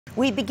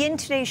We begin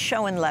today's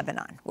show in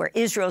Lebanon, where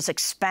Israel's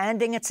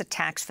expanding its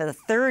attacks for the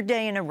third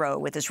day in a row,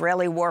 with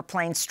Israeli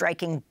warplanes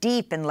striking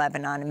deep in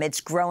Lebanon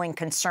amidst growing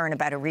concern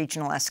about a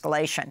regional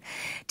escalation.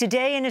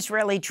 Today, an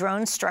Israeli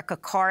drone struck a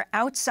car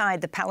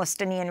outside the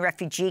Palestinian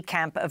refugee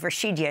camp of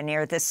Rashidia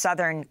near the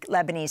southern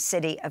Lebanese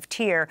city of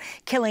Tyre,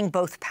 killing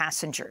both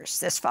passengers.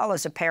 This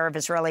follows a pair of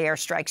Israeli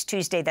airstrikes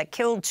Tuesday that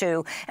killed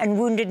 2 and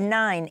wounded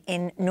 9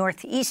 in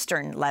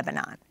northeastern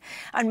Lebanon.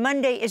 On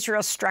Monday,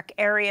 Israel struck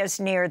areas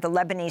near the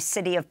Lebanese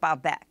city of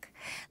Baalbek.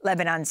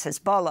 Lebanon's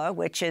Hezbollah,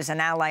 which is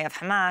an ally of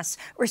Hamas,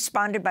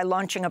 responded by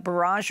launching a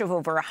barrage of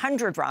over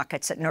 100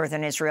 rockets at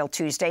northern Israel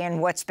Tuesday in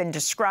what's been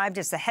described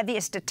as the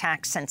heaviest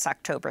attack since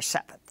October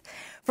 7th.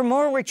 For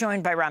more, we're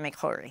joined by Rami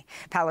Khouri,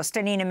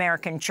 Palestinian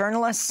American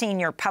journalist,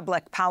 senior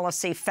public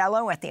policy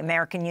fellow at the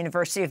American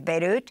University of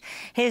Beirut.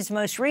 His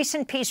most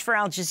recent piece for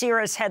Al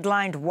Jazeera is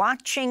headlined,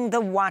 "Watching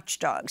the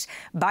Watchdogs: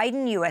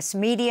 Biden, U.S.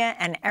 Media,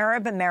 and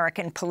Arab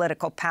American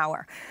Political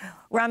Power."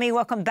 Rami,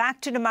 welcome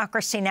back to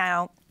Democracy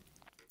Now!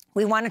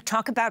 We want to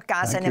talk about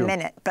Gaza in a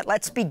minute, but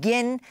let's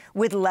begin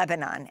with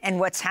Lebanon and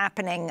what's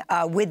happening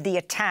with the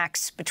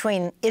attacks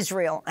between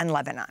Israel and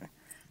Lebanon.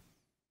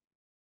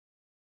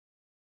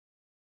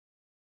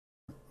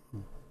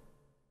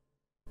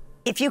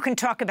 If you can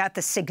talk about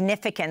the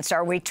significance,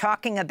 are we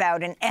talking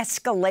about an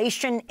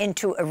escalation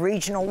into a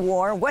regional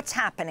war? What's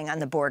happening on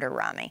the border,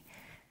 Rami?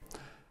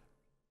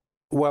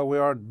 Well, we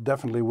are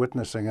definitely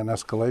witnessing an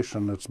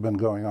escalation. It's been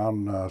going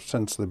on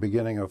since the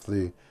beginning of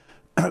the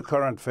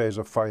current phase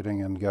of fighting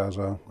in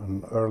Gaza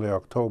in early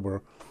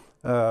October.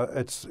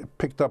 It's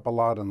picked up a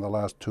lot in the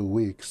last 2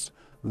 weeks.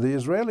 The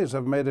Israelis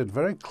have made it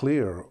very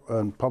clear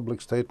in public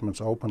statements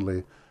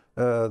openly.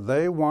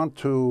 They want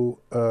to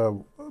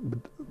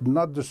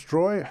not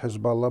destroy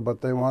Hezbollah,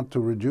 but they want to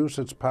reduce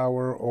its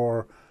power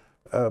or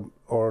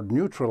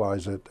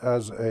neutralize it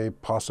as a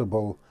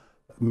possible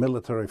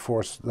military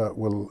force that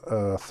will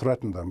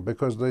threaten them,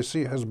 because they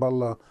see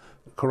Hezbollah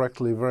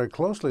correctly very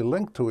closely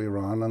linked to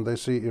Iran, and they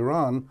see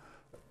Iran,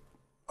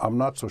 I'm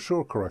not so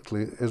sure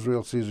correctly,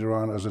 Israel sees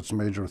Iran as its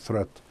major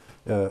threat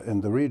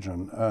in the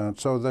region.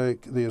 So the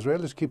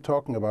Israelis keep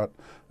talking about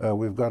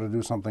we've got to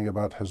do something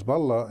about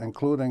Hezbollah,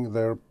 including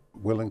they're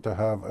willing to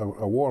have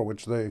a war,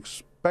 which they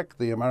expect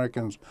the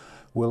Americans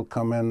will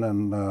come in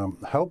and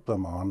help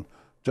them on,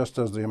 just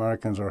as the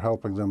Americans are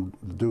helping them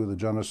do the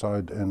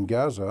genocide in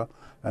Gaza.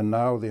 And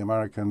now the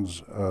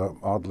Americans,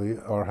 oddly,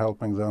 are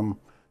helping them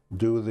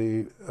do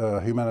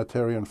the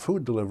humanitarian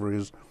food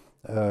deliveries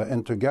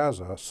into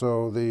Gaza.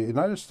 So the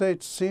United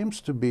States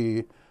seems to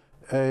be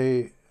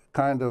a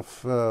kind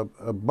of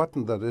a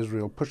button that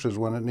Israel pushes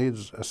when it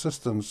needs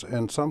assistance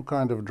in some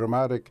kind of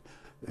dramatic,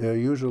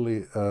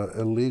 usually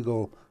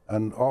illegal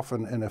and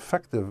often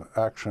ineffective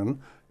action.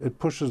 It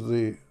pushes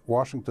the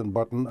Washington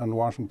button, and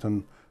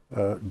Washington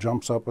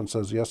jumps up and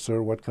says, "Yes,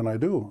 sir, what can I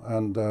do?"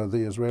 And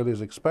the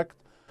Israelis expect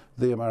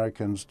the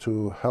Americans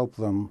to help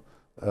them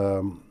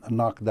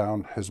knock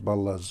down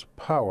Hezbollah's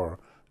power.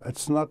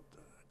 It's not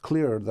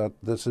clear that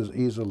this is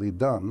easily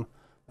done,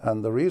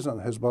 and the reason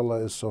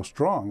Hezbollah is so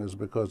strong is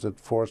because it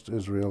forced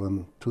Israel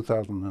in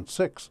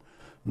 2006,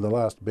 in the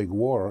last big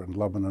war in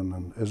Lebanon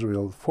and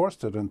Israel,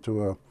 forced it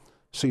into a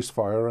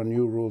ceasefire and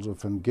new rules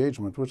of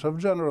engagement, which have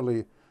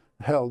generally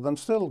held and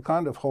still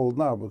kind of hold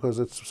now, because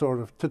it's sort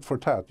of tit for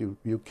tat.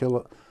 You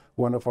kill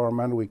one of our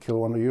men, we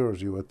kill one of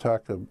yours. You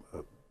attack a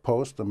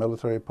post, a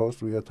military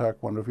post, we attack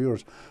one of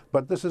yours.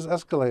 But this is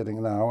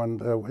escalating now,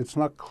 and it's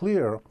not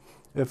clear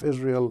if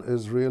Israel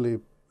is really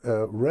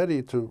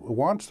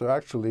wants to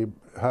actually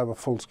have a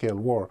full-scale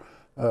war.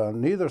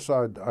 Neither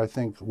side, I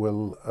think,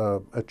 will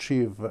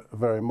achieve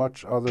very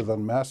much other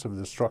than massive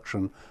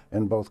destruction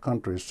in both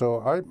countries. So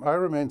I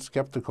remain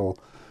skeptical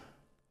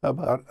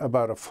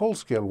about a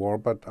full-scale war,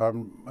 but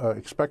I'm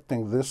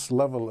expecting this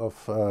level of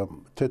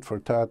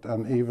tit-for-tat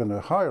and even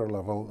a higher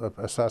level of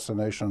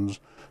assassinations,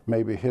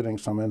 maybe hitting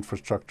some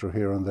infrastructure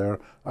here and there.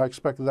 I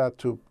expect that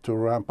to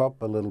ramp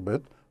up a little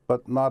bit,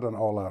 but not an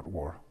all-out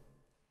war.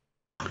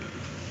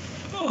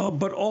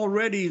 But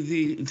already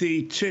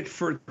the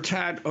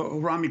tit-for-tat,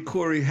 Rami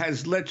Khouri,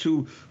 has led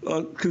to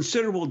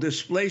considerable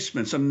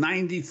displacement. Some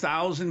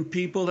 90,000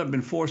 people have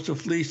been forced to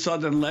flee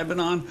southern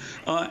Lebanon.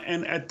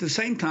 And at the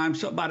same time,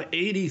 so about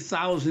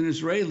 80,000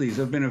 Israelis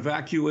have been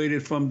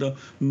evacuated from the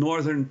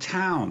northern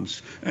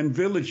towns and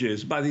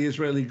villages by the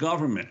Israeli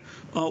government.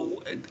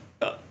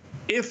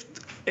 If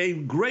a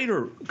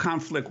greater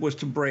conflict was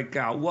to break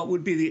out, what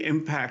would be the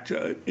impact,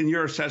 in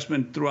your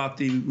assessment, throughout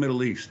the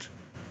Middle East?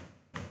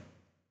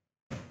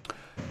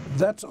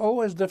 That's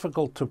always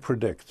difficult to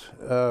predict.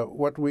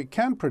 What we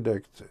can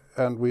predict,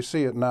 and we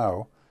see it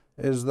now,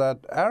 is that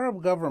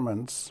Arab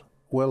governments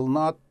will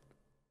not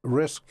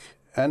risk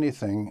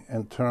anything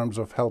in terms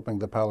of helping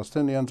the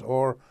Palestinians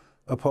or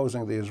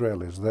opposing the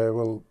Israelis. They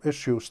will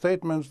issue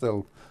statements,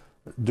 they'll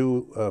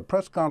do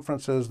press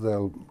conferences,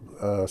 they'll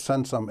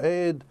send some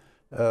aid,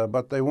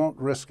 but they won't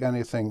risk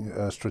anything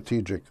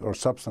strategic or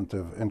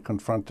substantive in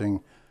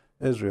confronting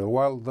Israel.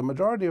 While the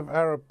majority of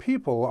Arab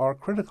people are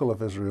critical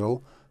of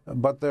Israel,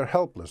 but they're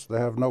helpless. They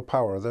have no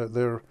power.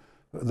 They're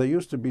They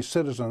used to be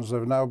citizens.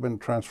 They've now been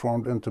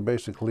transformed into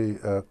basically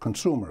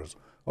consumers.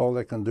 All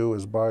they can do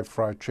is buy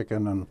fried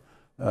chicken and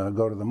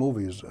go to the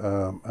movies,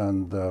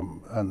 and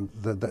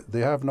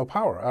they have no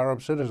power.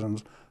 Arab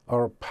citizens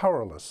are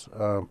powerless.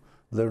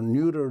 They're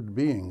neutered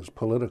beings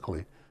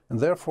politically, and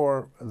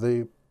therefore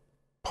the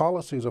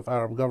policies of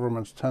Arab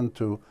governments tend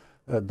to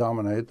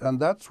dominate. And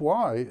that's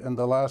why in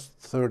the last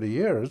 30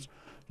 years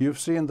you've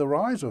seen the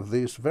rise of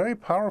these very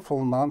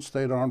powerful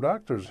non-state armed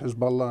actors,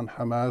 Hezbollah and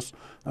Hamas,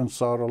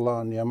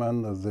 Ansarullah in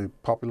Yemen, the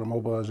Popular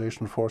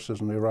Mobilization Forces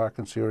in Iraq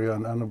and Syria,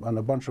 and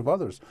a bunch of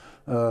others.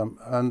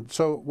 And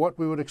so what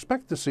we would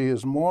expect to see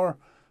is more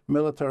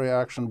military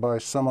action by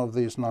some of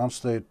these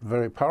non-state,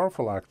 very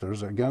powerful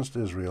actors against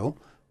Israel,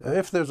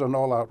 if there's an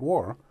all-out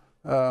war,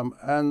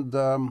 and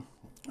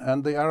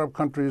the Arab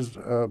countries,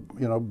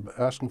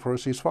 asking for a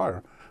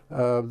ceasefire.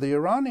 The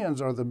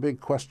Iranians are the big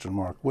question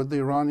mark. Would the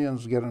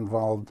Iranians get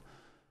involved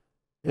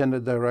in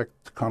a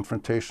direct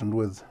confrontation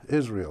with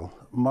Israel?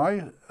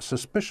 My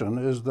suspicion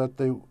is that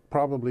they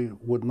probably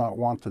would not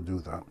want to do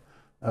that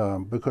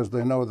because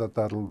they know that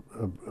that'll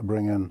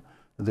bring in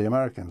the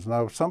Americans.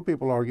 Now, some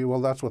people argue,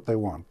 well, that's what they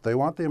want. They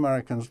want the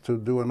Americans to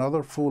do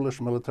another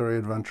foolish military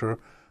adventure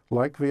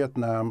like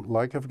Vietnam,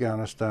 like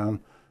Afghanistan,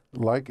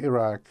 like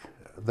Iraq.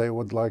 They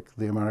would like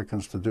the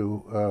Americans to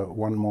do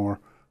one more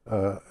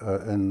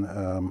in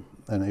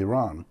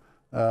Iran.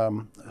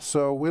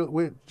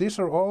 So these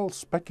are all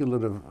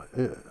speculative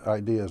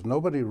ideas.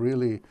 Nobody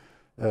really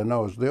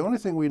knows. The only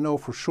thing we know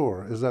for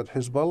sure is that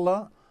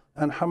Hezbollah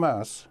and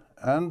Hamas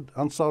and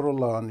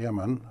Ansarullah in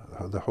Yemen,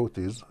 the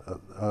Houthis,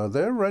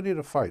 they're ready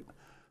to fight.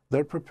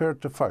 They're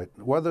prepared to fight.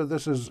 Whether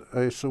this is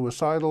a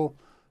suicidal,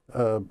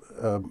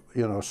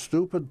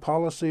 stupid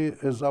policy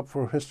is up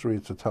for history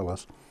to tell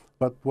us.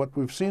 But what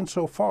we've seen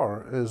so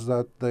far is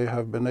that they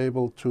have been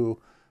able to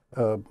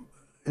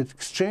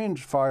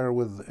exchange fire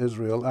with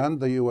Israel and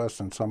the U.S.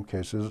 in some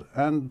cases,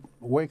 and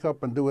wake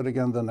up and do it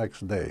again the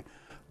next day.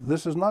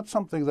 This is not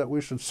something that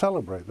we should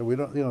celebrate. We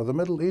don't, the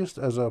Middle East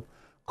as a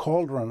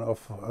cauldron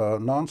of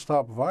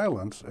nonstop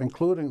violence,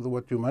 including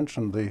what you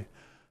mentioned, the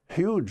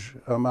huge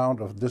amount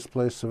of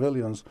displaced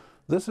civilians.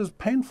 This is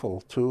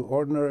painful to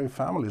ordinary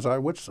families. I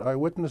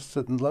witnessed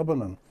it in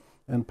Lebanon,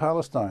 in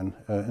Palestine,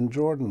 in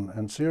Jordan,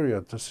 and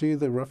Syria, to see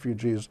the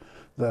refugees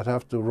that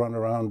have to run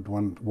around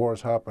when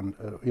wars happen.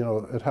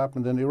 It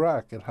happened in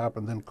Iraq, it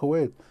happened in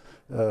Kuwait,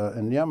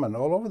 in Yemen,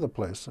 all over the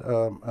place.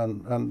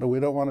 And we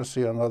don't want to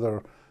see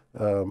another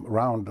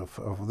round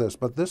of this.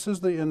 But this is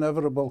the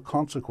inevitable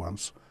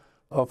consequence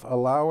of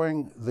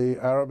allowing the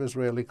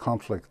Arab-Israeli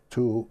conflict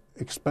to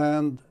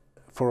expand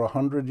for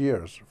 100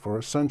 years, for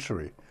a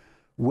century,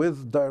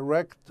 with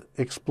direct,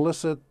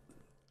 explicit,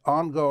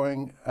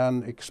 ongoing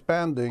and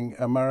expanding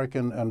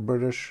American and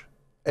British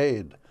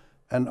aid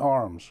and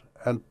arms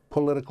and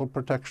political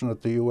protection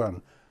at the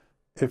UN.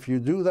 If you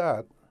do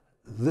that,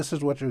 this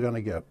is what you're going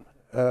to get.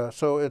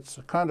 So it's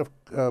kind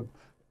of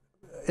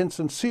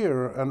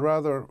insincere and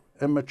rather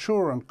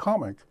immature and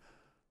comic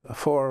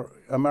for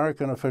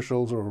American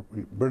officials or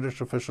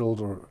British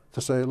officials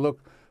to say, look,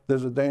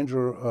 there's a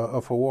danger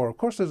of a war. Of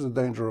course there's a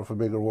danger of a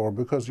bigger war,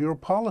 because your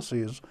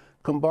policies,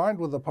 combined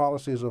with the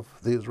policies of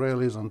the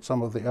Israelis and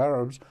some of the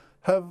Arabs,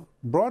 have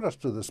brought us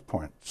to this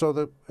point. So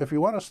that if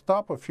you want to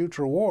stop a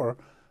future war,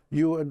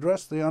 you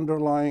address the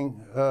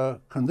underlying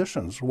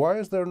conditions. Why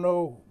is there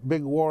no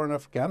big war in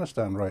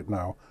Afghanistan right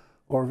now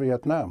or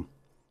Vietnam?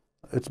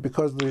 It's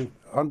because the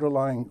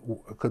underlying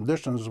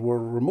conditions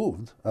were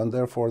removed, and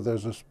therefore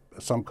there's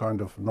some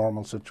kind of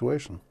normal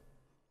situation.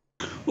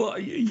 Well,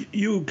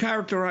 you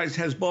characterize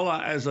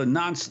Hezbollah as a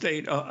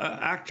non-state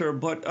actor,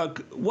 but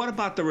what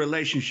about the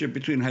relationship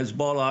between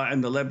Hezbollah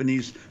and the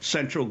Lebanese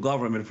central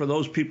government, for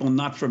those people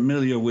not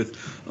familiar with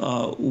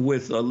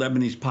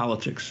Lebanese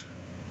politics?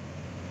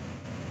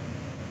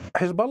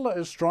 Hezbollah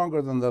is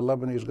stronger than the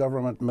Lebanese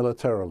government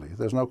militarily.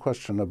 There's no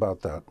question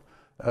about that.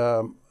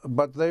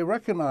 But they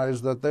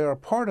recognize that they are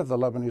part of the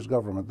Lebanese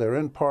government. They're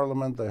in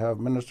parliament. They have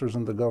ministers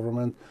in the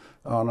government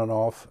on and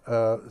off.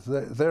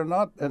 They're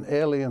not an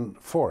alien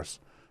force.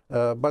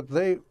 But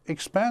they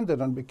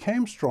expanded and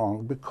became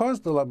strong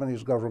because the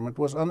Lebanese government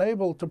was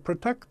unable to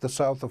protect the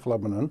south of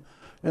Lebanon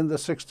in the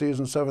 60s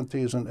and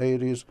 70s and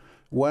 80s,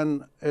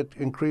 when it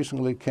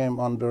increasingly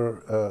came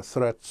under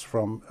threats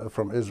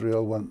from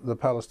Israel, when the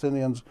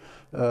Palestinians,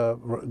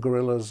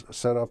 guerrillas,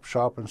 set up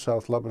shop in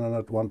South Lebanon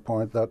at one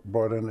point. That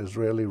brought in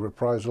Israeli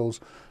reprisals.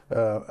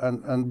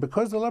 And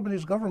because the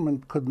Lebanese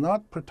government could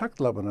not protect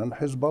Lebanon,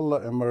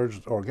 Hezbollah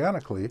emerged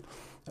organically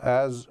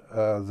as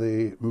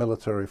the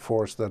military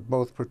force that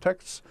both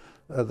protects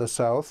the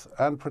south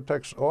and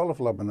protects all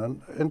of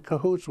Lebanon, in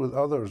cahoots with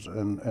others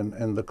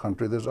in the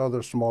country. There's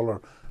other smaller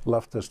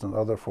leftist and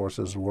other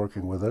forces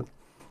working with it.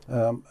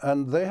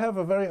 And they have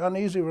a very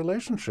uneasy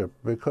relationship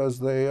because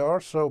they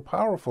are so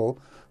powerful.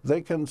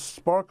 They can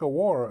spark a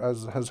war,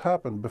 as has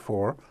happened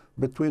before,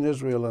 between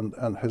Israel and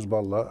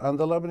Hezbollah, and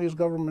the Lebanese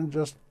government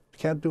just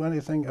can't do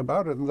anything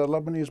about it. And the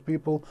Lebanese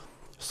people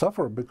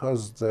suffer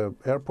because the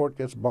airport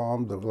gets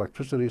bombed, the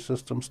electricity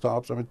system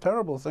stops. I mean,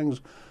 terrible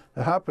things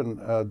happen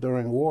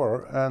during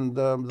war. And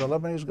the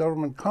Lebanese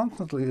government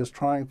constantly is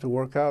trying to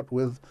work out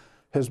with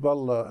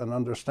Hezbollah an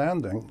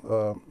understanding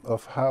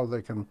of how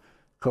they can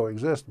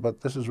coexist.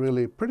 But this is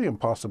really pretty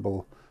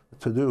impossible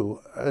to do,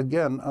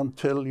 again,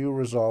 until you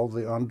resolve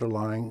the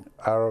underlying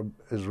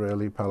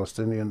Arab-Israeli,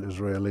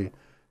 Palestinian-Israeli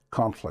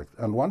conflict.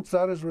 And once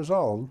that is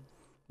resolved,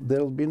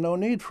 there'll be no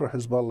need for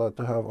Hezbollah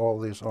to have all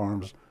these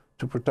arms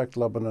to protect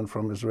Lebanon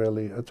from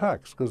Israeli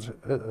attacks, because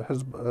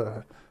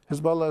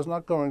Hezbollah is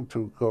not going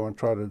to go and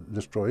try to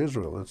destroy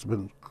Israel. It's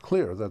been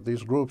clear that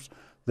these groups,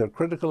 they're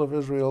critical of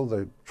Israel,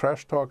 they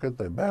trash talk it,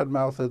 they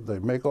badmouth it, they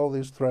make all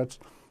these threats,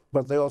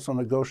 but they also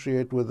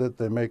negotiate with it,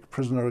 they make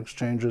prisoner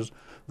exchanges,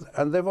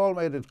 and they've all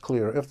made it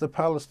clear, if the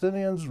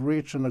Palestinians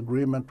reach an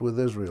agreement with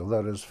Israel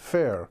that is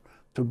fair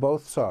to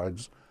both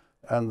sides,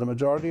 and the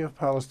majority of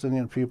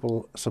Palestinian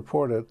people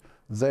support it,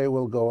 they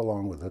will go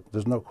along with it.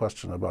 There's no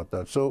question about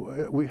that.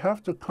 So we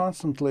have to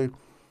constantly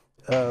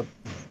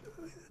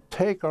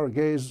take our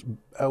gaze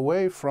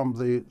away from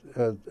the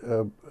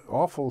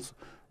awful,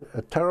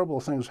 terrible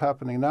things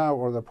happening now,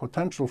 or the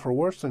potential for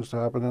worse things to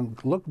happen,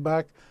 and look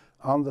back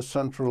on the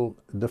central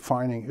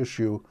defining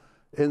issue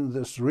in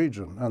this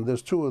region. And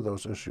there's two of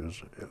those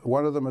issues.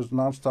 One of them is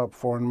nonstop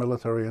foreign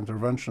military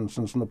intervention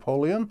since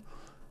Napoleon,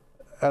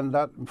 and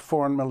that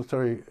foreign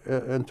military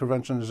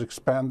intervention is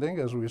expanding,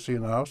 as we see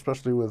now,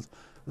 especially with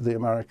the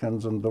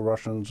Americans and the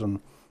Russians and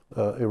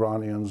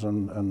Iranians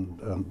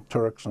and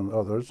Turks and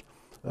others,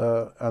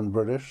 and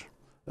British.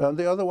 And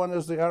the other one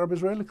is the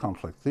Arab-Israeli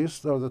conflict.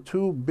 These are the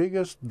two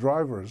biggest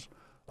drivers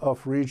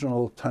of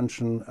regional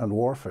tension and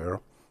warfare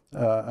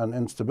and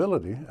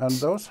instability, and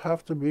those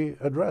have to be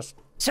addressed.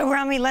 So,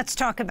 Rami, let's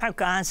talk about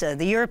Gaza.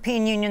 The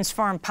European Union's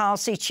foreign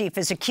policy chief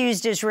has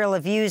accused Israel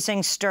of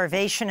using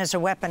starvation as a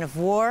weapon of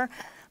war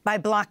by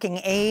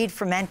blocking aid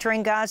from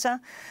entering Gaza.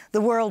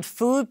 The World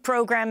Food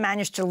Program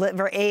managed to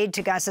deliver aid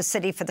to Gaza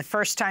City for the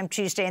first time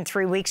Tuesday in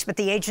 3 weeks, but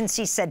the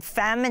agency said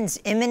famine's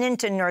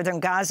imminent in northern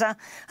Gaza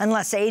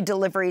unless aid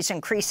deliveries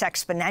increase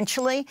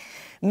exponentially.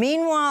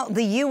 Meanwhile,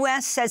 the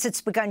U.S. says it's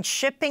begun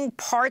shipping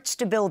parts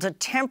to build a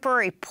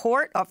temporary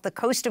port off the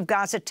coast of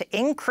Gaza to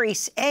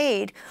increase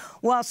aid,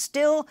 while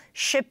still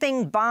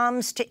shipping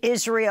bombs to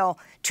Israel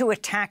to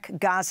attack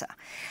Gaza.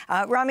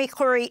 Rami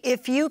Khouri,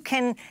 if you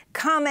can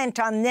comment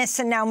on this,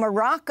 and now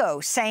Morocco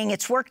saying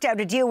it's worked out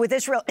a deal with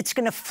Israel. It's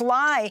going to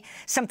fly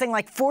something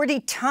like 40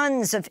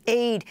 tons of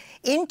aid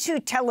into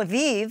Tel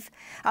Aviv,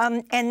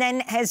 and then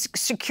has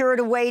secured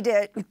a way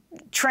to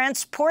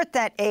transport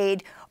that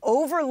aid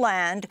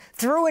overland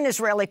through an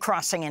Israeli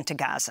crossing into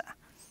Gaza.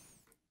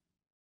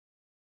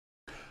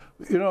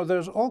 You know,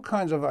 there's all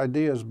kinds of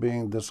ideas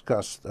being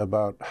discussed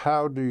about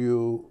how do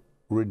you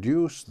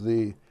reduce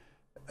the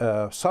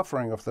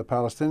suffering of the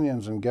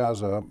Palestinians in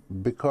Gaza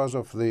because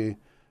of the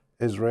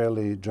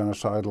Israeli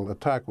genocidal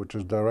attack, which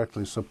is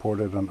directly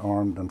supported and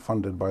armed and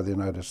funded by the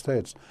United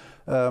States.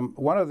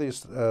 One of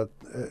these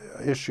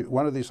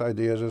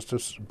ideas is to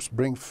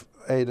bring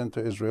aid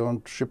into Israel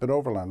and ship it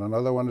overland.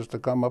 Another one is to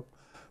come up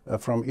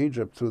from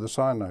Egypt through the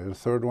Sinai. The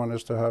third one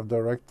is to have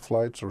direct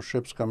flights or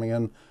ships coming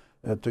in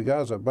to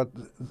Gaza. But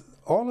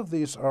all of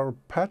these are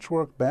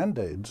patchwork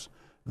Band-Aids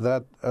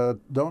that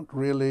don't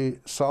really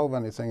solve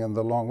anything in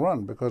the long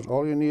run, because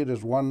all you need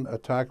is one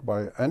attack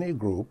by any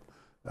group,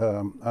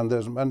 and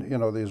there's, you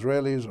know, the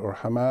Israelis or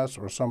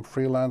Hamas or some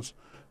freelance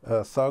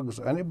thugs,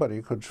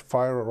 anybody could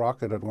fire a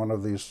rocket at one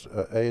of these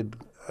aid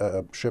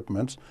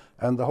shipments,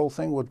 and the whole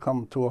thing would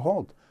come to a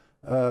halt.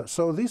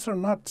 So these are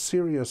not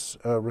serious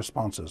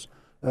responses.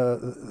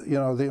 You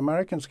know, the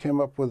Americans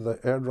came up with the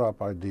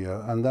airdrop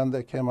idea, and then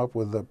they came up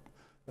with the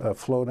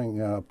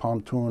floating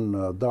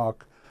pontoon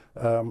dock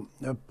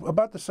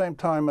about the same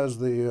time as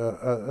the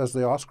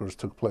Oscars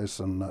took place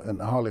in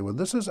Hollywood.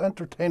 This is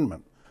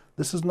entertainment.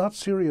 This is not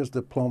serious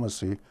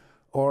diplomacy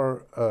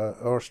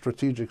or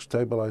strategic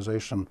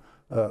stabilization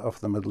of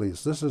the Middle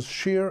East. This is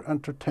sheer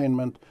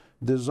entertainment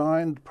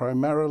designed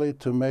primarily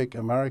to make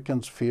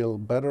Americans feel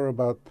better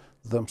about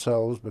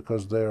themselves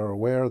because they are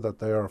aware that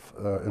they are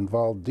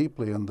involved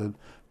deeply in the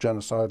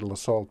genocidal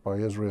assault by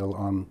Israel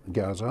on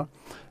Gaza.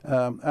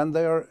 And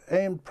they are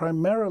aimed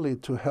primarily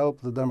to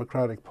help the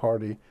Democratic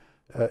Party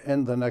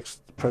in the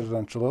next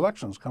presidential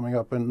elections coming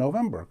up in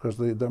November, because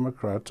the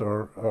Democrats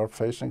are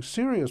facing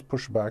serious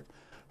pushback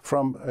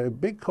from a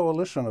big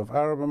coalition of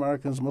Arab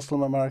Americans,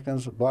 Muslim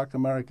Americans, Black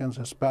Americans,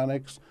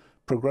 Hispanics,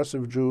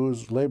 progressive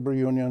Jews, labor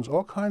unions,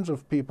 all kinds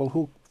of people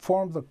who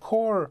form the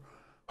core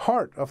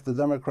heart of the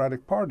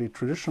Democratic Party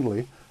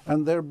traditionally,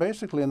 and they're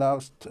basically now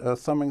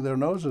thumbing their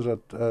noses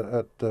at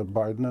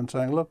Biden and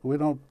saying, look, we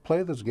don't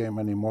play this game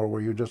anymore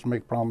where you just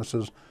make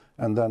promises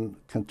and then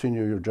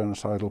continue your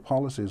genocidal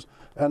policies.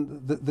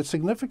 And the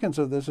significance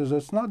of this is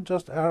it's not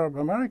just Arab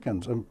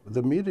Americans.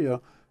 The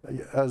media,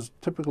 as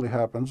typically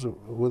happens,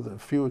 with a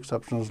few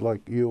exceptions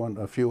like you and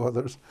a few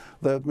others,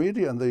 the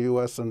media in the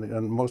U.S.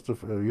 and most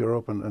of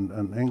Europe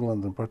and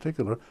England in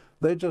particular,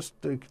 they just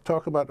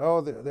talk about,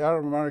 oh, the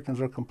Arab Americans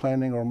are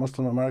complaining, or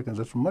Muslim Americans.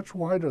 It's much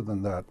wider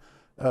than that.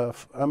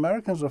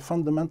 Americans are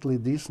fundamentally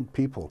decent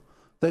people.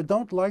 They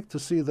don't like to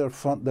see their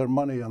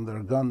money and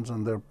their guns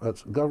and their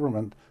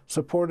government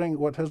supporting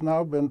what has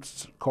now been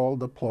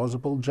called a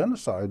plausible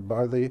genocide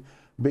by the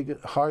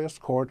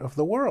highest court of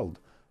the world.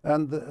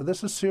 And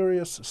this is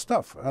serious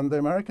stuff. And the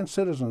American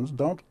citizens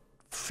don't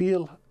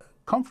feel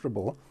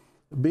comfortable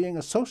being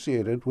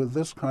associated with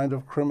this kind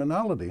of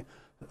criminality.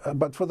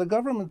 But for the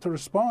government to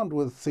respond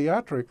with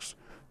theatrics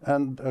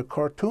and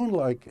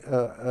cartoon-like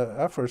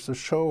efforts to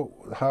show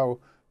how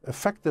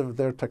effective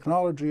their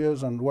technology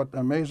is and what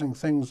amazing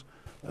things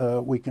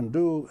we can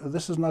do,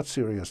 this is not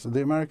serious.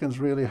 The Americans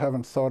really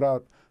haven't thought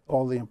out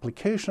all the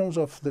implications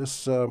of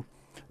this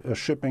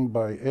shipping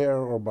by air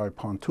or by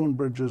pontoon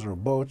bridges or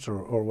boats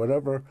or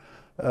whatever,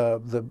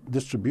 the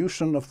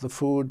distribution of the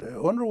food.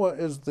 UNRWA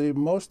is the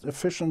most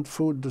efficient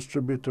food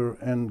distributor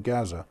in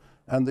Gaza,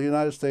 and the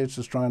United States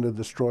is trying to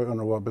destroy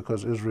UNRWA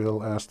because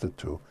Israel asked it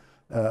to.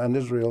 And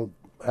Israel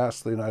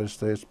asks the United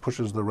States,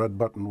 pushes the red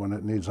button when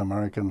it needs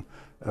American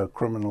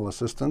criminal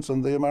assistance,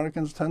 and the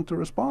Americans tend to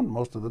respond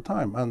most of the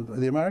time. And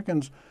the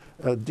Americans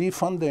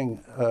defunding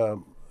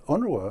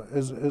UNRWA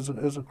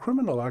is a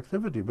criminal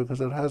activity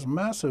because it has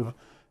massive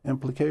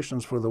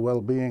implications for the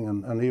well-being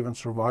and even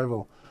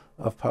survival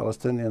of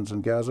Palestinians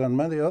in Gaza and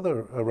many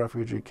other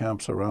refugee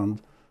camps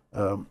around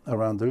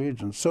the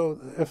region. So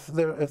if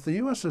the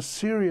U.S. is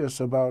serious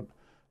about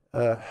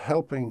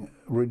helping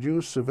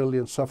reduce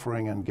civilian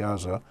suffering in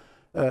Gaza,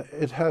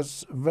 it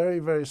has very,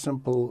 very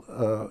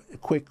simple,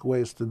 quick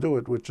ways to do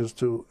it, which is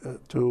to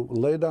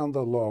lay down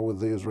the law with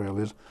the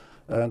Israelis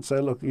and say,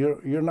 look,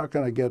 we're not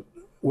going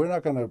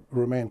to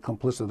remain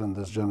complicit in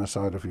this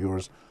genocide of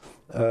yours.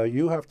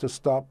 You have to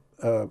stop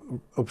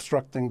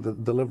obstructing the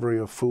delivery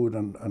of food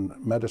and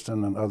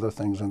medicine and other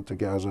things into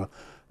Gaza,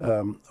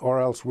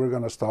 or else we're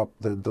going to stop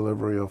the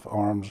delivery of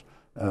arms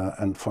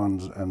and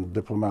funds and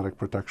diplomatic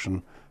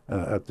protection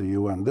at the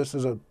UN. This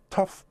is a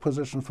tough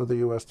position for the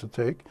U.S. to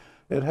take.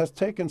 It has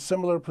taken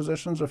similar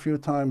positions a few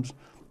times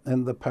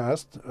in the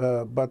past,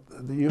 but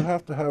you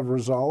have to have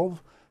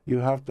resolve. You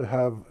have to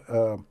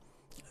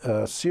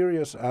have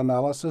serious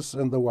analysis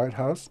in the White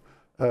House,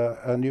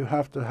 and you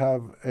have to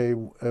have a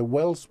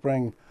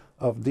wellspring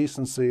of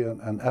decency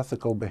and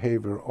ethical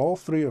behavior, all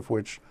three of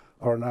which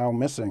are now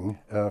missing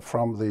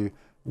from the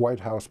White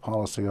House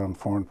policy on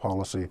foreign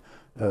policy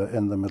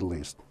in the Middle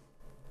East.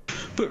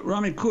 But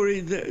Rami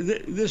Khouri,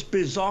 this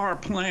bizarre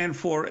plan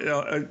for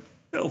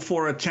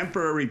a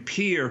temporary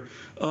pier,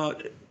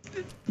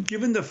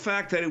 given the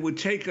fact that it would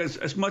take us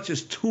as much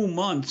as 2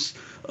 months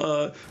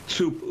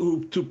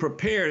to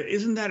prepare,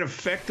 isn't that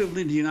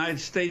effectively the United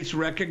States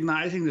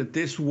recognizing that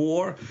this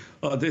war,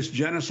 this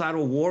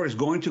genocidal war, is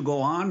going to go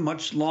on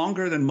much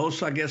longer than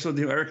most, I guess, of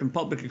the American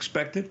public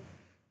expected?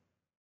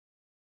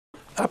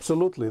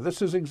 Absolutely.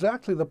 This is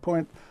exactly the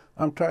point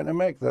I'm trying to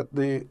make, that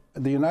the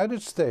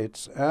United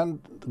States and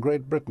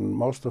Great Britain,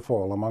 most of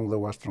all among the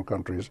Western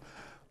countries,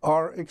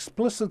 are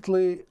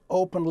explicitly,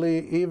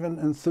 openly, even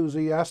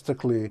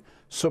enthusiastically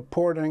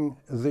supporting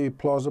the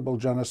plausible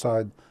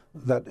genocide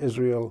that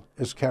Israel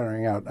is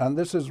carrying out. And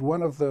this is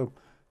one of the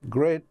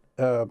great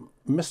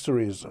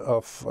mysteries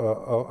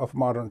of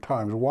modern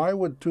times. Why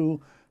would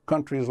two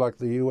countries like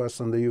the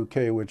US and the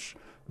UK, which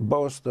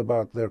boast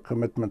about their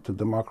commitment to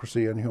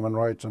democracy and human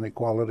rights and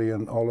equality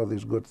and all of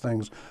these good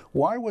things,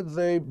 why would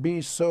they be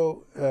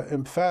so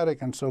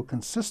emphatic and so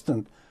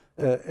consistent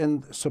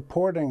in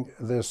supporting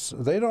this?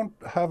 They don't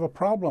have a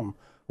problem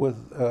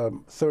with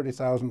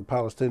 30,000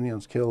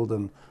 Palestinians killed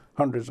and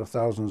hundreds of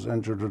thousands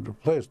injured or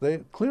displaced.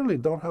 They clearly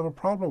don't have a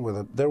problem with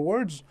it. Their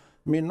words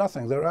mean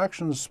nothing. Their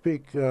actions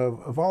speak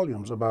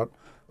volumes about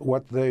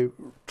what they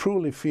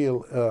truly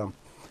feel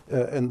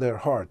in their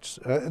hearts.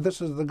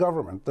 This is the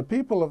government. The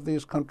people of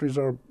these countries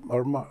are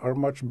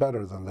much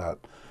better than that.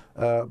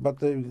 But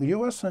the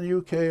US and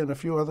UK and a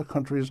few other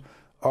countries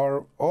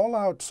are all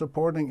out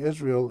supporting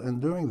Israel in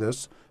doing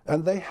this,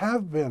 and they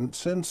have been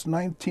since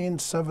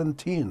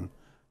 1917,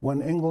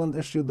 when England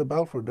issued the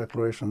Balfour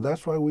Declaration.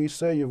 That's why we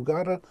say you've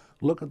got to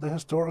look at the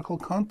historical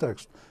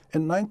context.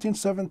 In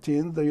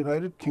 1917, the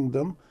United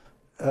Kingdom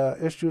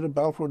issued a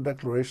Balfour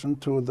Declaration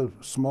to the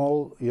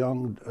small,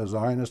 young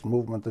Zionist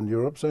movement in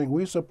Europe, saying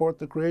we support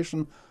the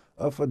creation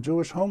of a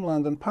Jewish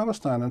homeland in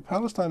Palestine. And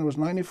Palestine was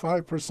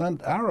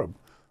 95% Arab.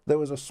 There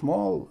was a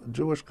small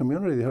Jewish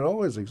community that had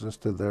always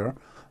existed there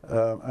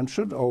and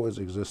should always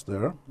exist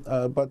there,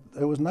 but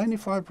it was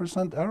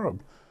 95%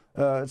 Arab.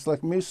 It's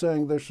like me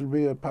saying there should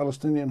be a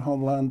Palestinian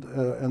homeland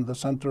in the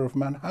center of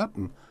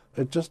Manhattan.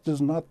 It just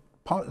is not,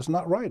 it's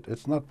not right.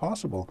 It's not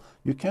possible.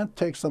 You can't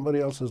take somebody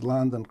else's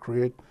land and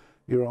create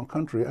your own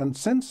country. And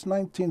since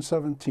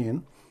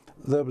 1917,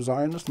 the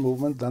Zionist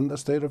movement, then the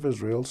State of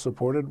Israel,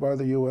 supported by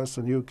the US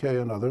and UK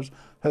and others,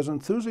 has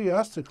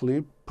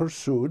enthusiastically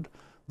pursued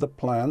the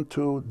plan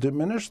to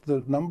diminish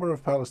the number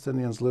of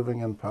Palestinians living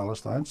in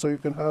Palestine so you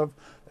can have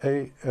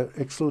a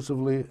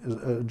exclusively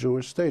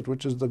Jewish state,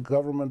 which is the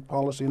government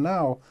policy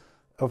now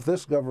of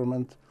this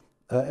government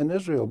in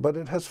Israel. But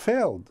it has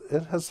failed.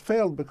 It has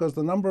failed because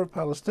the number of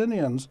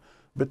Palestinians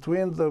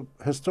between the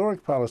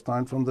historic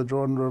Palestine from the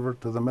Jordan River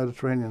to the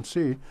Mediterranean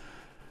Sea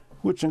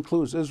which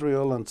includes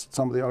Israel and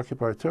some of the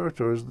occupied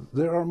territories,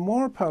 there are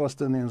more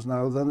Palestinians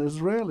now than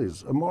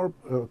Israelis, more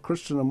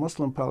Christian and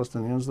Muslim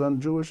Palestinians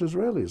than Jewish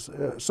Israelis.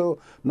 So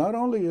not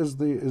only is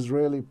the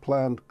Israeli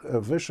plan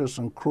vicious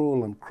and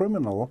cruel and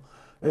criminal,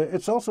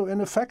 it's also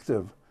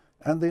ineffective.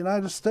 And the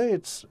United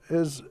States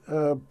is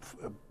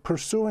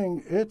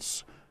pursuing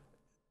its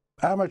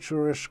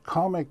amateurish,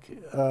 comic,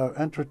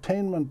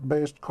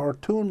 entertainment-based,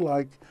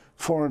 cartoon-like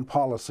foreign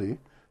policy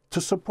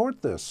to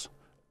support this,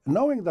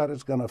 knowing that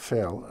it's going to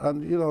fail.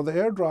 And, you know, the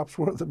airdrops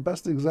were the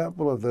best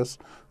example of this.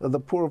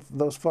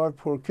 Those 5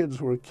 poor kids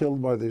who were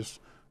killed by these,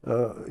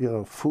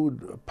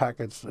 food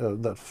packets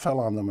that fell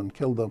on them and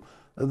killed them.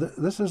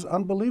 This is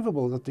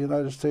unbelievable that the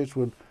United States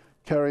would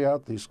carry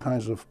out these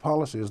kinds of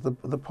policies.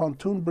 The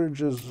pontoon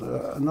bridge is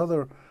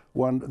another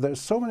one. There's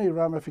so many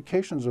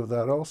ramifications of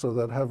that also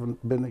that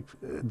haven't been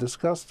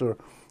discussed or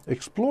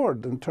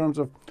explored in terms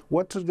of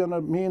what it's going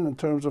to mean in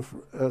terms of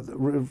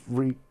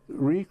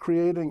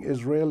recreating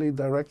Israeli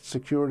direct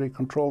security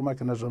control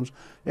mechanisms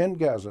in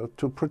Gaza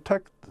to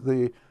protect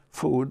the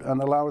food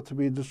and allow it to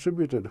be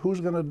distributed.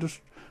 Who's going to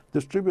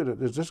distribute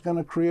it? Is this going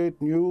to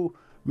create new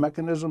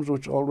mechanisms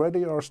which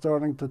already are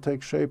starting to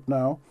take shape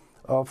now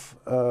of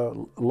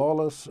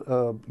lawless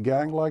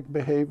gang-like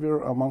behavior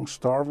among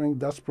starving,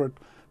 desperate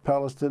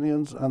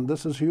Palestinians? And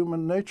this is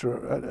human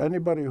nature.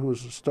 Anybody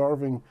who's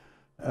starving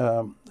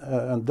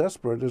and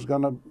desperate is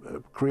going to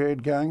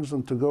create gangs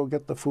and to go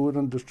get the food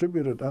and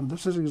distribute it. And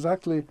this is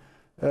exactly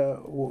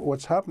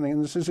what's happening.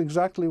 And this is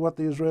exactly what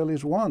the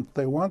Israelis want.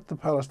 They want the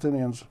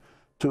Palestinians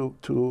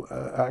to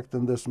act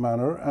in this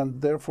manner,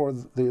 and therefore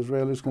the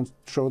Israelis can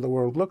show the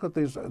world, look at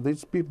these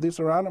people, these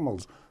are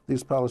animals,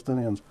 these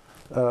Palestinians,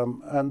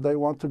 and they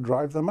want to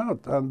drive them out.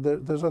 And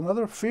there's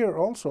another fear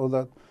also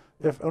that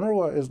if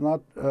UNRWA is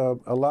not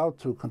allowed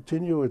to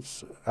continue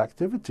its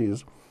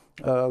activities,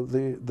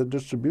 the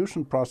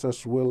distribution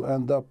process will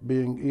end up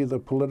being either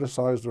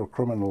politicized or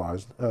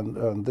criminalized,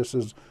 and this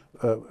is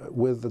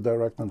with the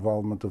direct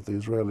involvement of the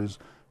Israelis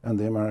and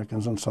the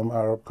Americans and some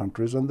Arab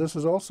countries, and this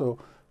is also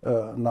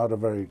not a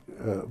very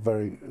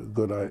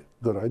good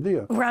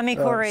idea. Rami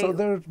Khouri, so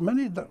there's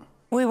many.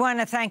 We want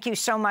to thank you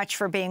so much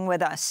for being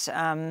with us,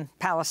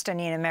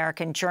 Palestinian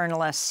American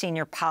journalist,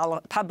 senior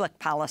public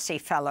policy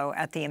fellow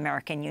at the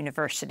American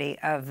University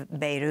of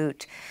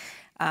Beirut.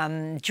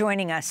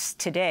 Joining us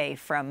today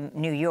from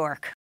New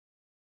York,